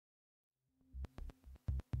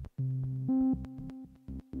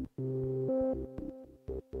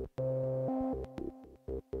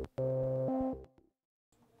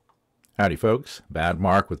Howdy folks, Bad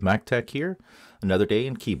Mark with Metre here, another day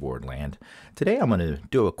in keyboard land. Today I'm going to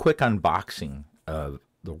do a quick unboxing of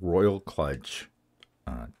the Royal Kludge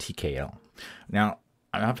TKL. Now,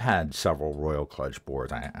 I've had several Royal Kludge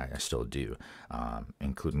boards, I still do,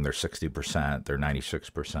 including their 60%, their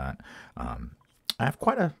 96%. I have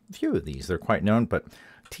quite a few of these, they're quite known, but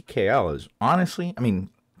TKL is honestly, I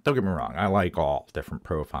mean, don't get me wrong, I like all different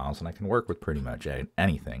profiles and I can work with pretty much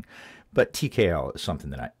anything. But TKL is something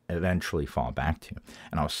that I eventually fall back to.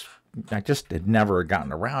 And I just had never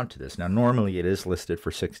gotten around to this. Now, normally it is listed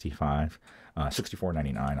for $64.99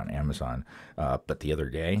 on Amazon. But the other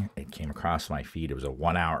day, it came across my feed. It was a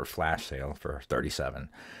 1-hour flash sale for $37.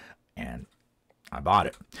 And I bought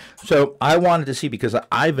it. So I wanted to see, because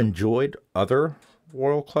I've enjoyed other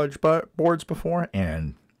Royal Kludge boards before.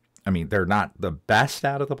 And I mean, they're not the best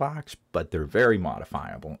out of the box, but they're very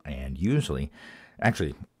modifiable. And usually,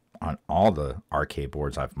 actually, on all the RK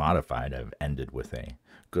boards I've modified, I've ended with a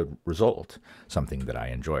good result, something that I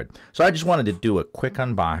enjoyed. So I just wanted to do a quick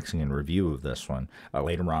unboxing and review of this one.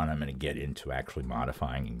 Later on, I'm going to get into actually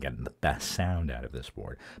modifying and getting the best sound out of this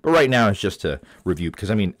board. But right now, it's just a review,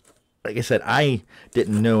 because, I mean, like I said, I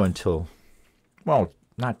didn't know until, well,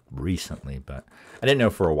 not recently, but I didn't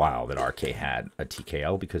know for a while that RK had a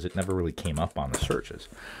TKL, because it never really came up on the searches.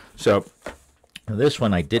 So this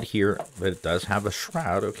one I did hear that it does have a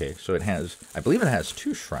shroud. Okay, so it has, I believe it has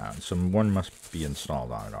 2 shrouds, so one must be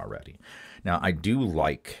installed on it already. Now, I do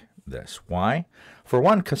like this. Why? For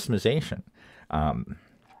one, customization. You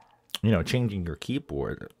know, changing your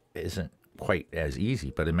keyboard isn't quite as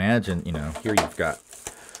easy, but imagine, you know, here you've got,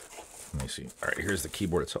 let me see. All right, here's the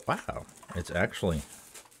keyboard itself. Wow, it's actually,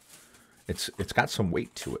 it's got some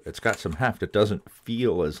weight to it. It's got some heft. It doesn't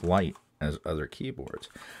feel as light as other keyboards,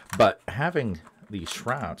 but having these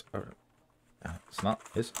shrouds, it's not,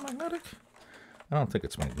 is it magnetic? I don't think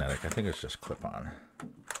it's magnetic. I think it's just clip-on.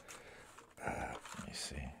 Let me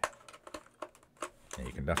see. Yeah,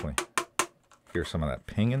 you can definitely hear some of that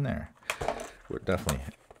ping in there. We'll definitely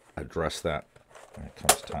address that when it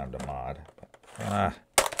comes time to mod. Oh,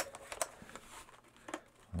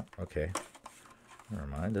 okay, never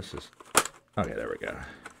mind. This is, okay, there we go.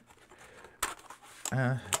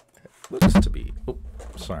 Looks to be, oh,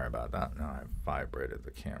 sorry about that. Now I vibrated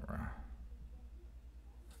the camera.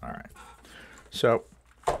 All right. So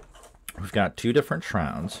we've got 2 different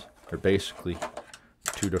shrouds. They're basically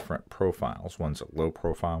 2 different profiles. One's a low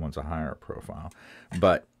profile, one's a higher profile.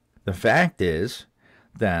 But the fact is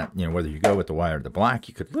that, you know, whether you go with the white or the black,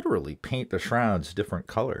 you could literally paint the shrouds different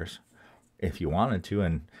colors if you wanted to.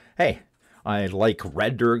 And hey, I like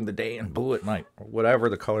red during the day and blue at night, or whatever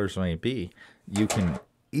the colors may be. You can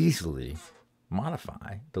easily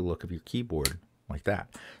modify the look of your keyboard like that.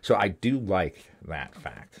 So I do like that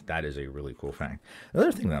fact. That is a really cool fact. The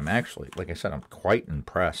other thing that I'm actually, like I said, I'm quite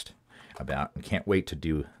impressed about, and can't wait to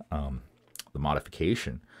do the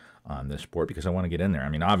modification on this board, because I want to get in there. I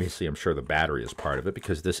mean, obviously, I'm sure the battery is part of it,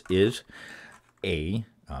 because this is a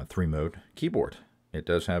 3-mode keyboard. It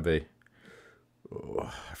does have a,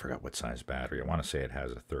 oh, I forgot what size battery. I want to say it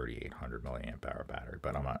has a 3800 milliamp hour battery,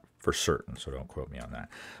 but I'm not for certain, so don't quote me on that.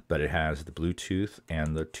 But it has the Bluetooth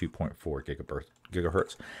and the 2.4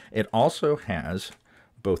 gigahertz. It also has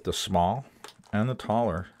both the small and the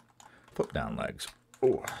taller flip-down legs.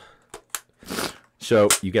 Oh. So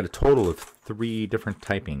you get a total of 3 different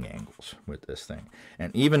typing angles with this thing.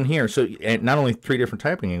 And even here, so and not only 3 different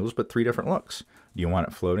typing angles, but 3 different looks. Do you want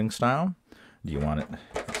it floating style? Do you want it,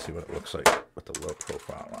 let's see what it looks like with the low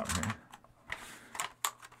profile on here.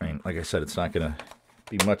 I mean, like I said, it's not going to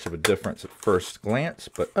be much of a difference at first glance,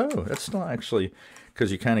 but oh, that's still actually,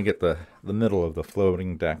 because you kind of get the middle of the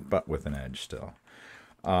floating deck, but with an edge still.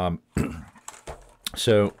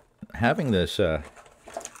 So having this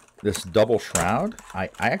this double shroud, I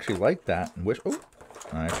actually like that, and wish, oh,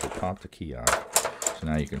 I actually popped the key off. So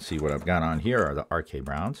now you can see what I've got on here are the RK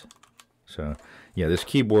Browns. So yeah, this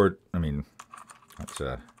keyboard, I mean, let's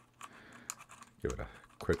give it a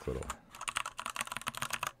quick little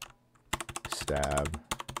stab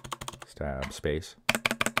space.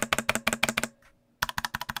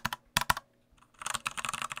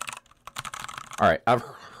 All right, I've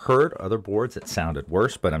heard other boards that sounded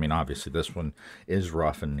worse, but I mean, obviously this one is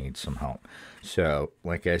rough and needs some help. So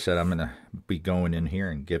like I said, I'm going to be going in here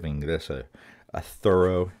and giving this a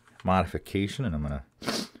thorough modification, and I'm going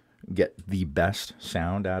to get the best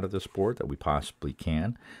sound out of this board that we possibly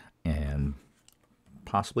can, and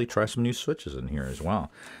possibly try some new switches in here as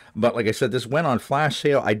well. But like I said, this went on flash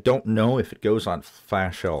sale. I don't know if it goes on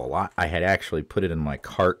flash sale a lot. I had actually put it in my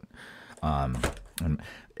cart. And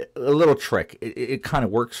a little trick. It kind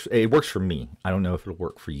of works. It works for me. I don't know if it'll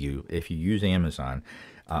work for you. If you use Amazon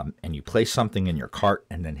and you place something in your cart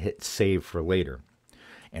and then hit save for later,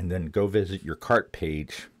 and then go visit your cart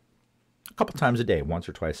page a couple times a day, once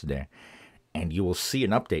or twice a day, and you will see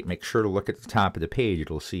an update. Make sure to look at the top of the page.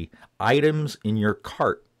 It'll see items in your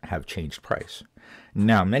cart have changed price.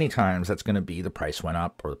 Now, many times that's going to be the price went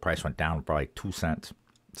up or the price went down by 2 cents.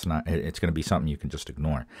 It's not. It's going to be something you can just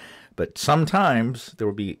ignore. But sometimes there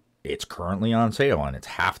will be, it's currently on sale and it's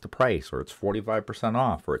half the price, or it's 45%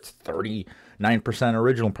 off, or it's 39%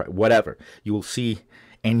 original price, whatever. You will see,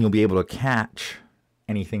 and you'll be able to catch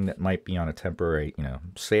anything that might be on a temporary,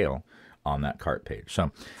 sale on that cart page.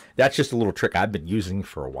 So that's just a little trick I've been using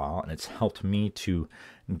for a while, and it's helped me to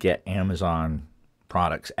get Amazon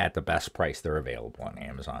products at the best price they're available on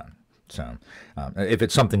Amazon. So if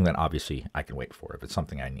it's something that obviously I can wait for, if it's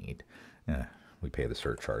something I need, we pay the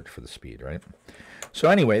surcharge for the speed, right? So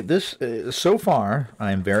anyway, this so far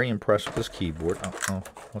I am very impressed with this keyboard. Oh,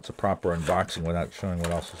 what's a proper unboxing without showing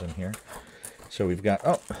what else is in here? So we've got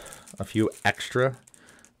a few extra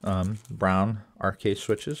brown RK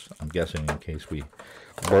switches. I'm guessing in case we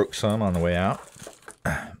broke some on the way out.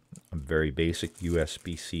 A very basic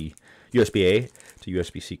USB-A to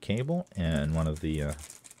USB-C cable, and one of the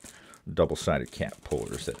double-sided cap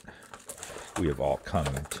pullers that we have all come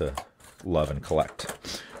to love and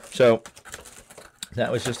collect. So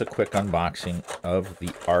that was just a quick unboxing of the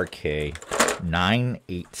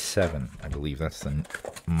RK87. I believe that's the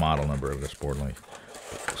model number of this board. Let me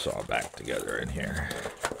put this all back together in here.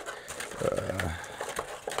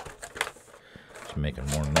 It's making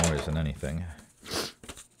more noise than anything.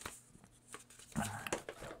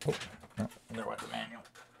 Oh, no, there went the manual.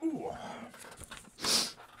 Ooh.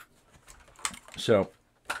 So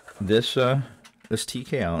this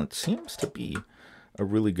TKL, it seems to be a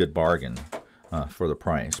really good bargain for the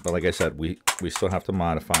price. But like I said, we still have to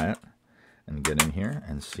modify it and get in here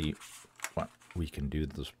and see what we can do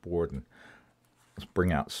to this board, and let's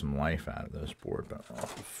bring out some life out of this board. But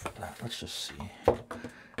let's just see.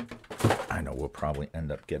 I know we'll probably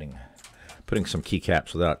end up putting some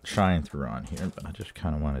keycaps without shine through on here, but I just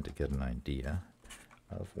kind of wanted to get an idea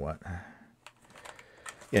of what.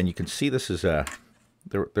 Yeah, and you can see this is a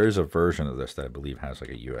there is a version of this that I believe has like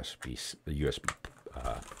a USB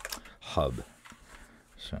hub.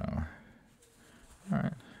 So, all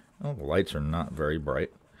right. Well, the lights are not very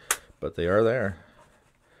bright, but they are there.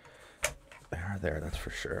 They are there, that's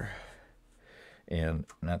for sure. And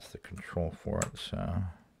that's the control for it. So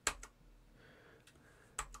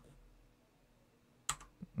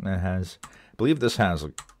it has, I believe this has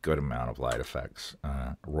a good amount of light effects.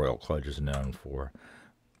 Royal Kludge is known for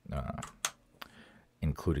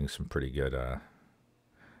including some pretty good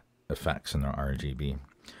effects in their RGB.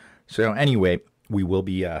 So anyway, we will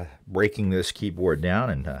be breaking this keyboard down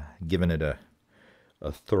and giving it a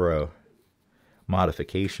thorough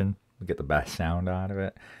modification. We get the best sound out of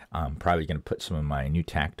it. I'm probably going to put some of my new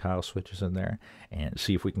tactile switches in there and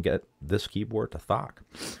see if we can get this keyboard to talk.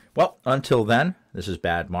 Well, until then, this is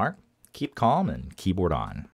Bad Mark. Keep calm and keyboard on.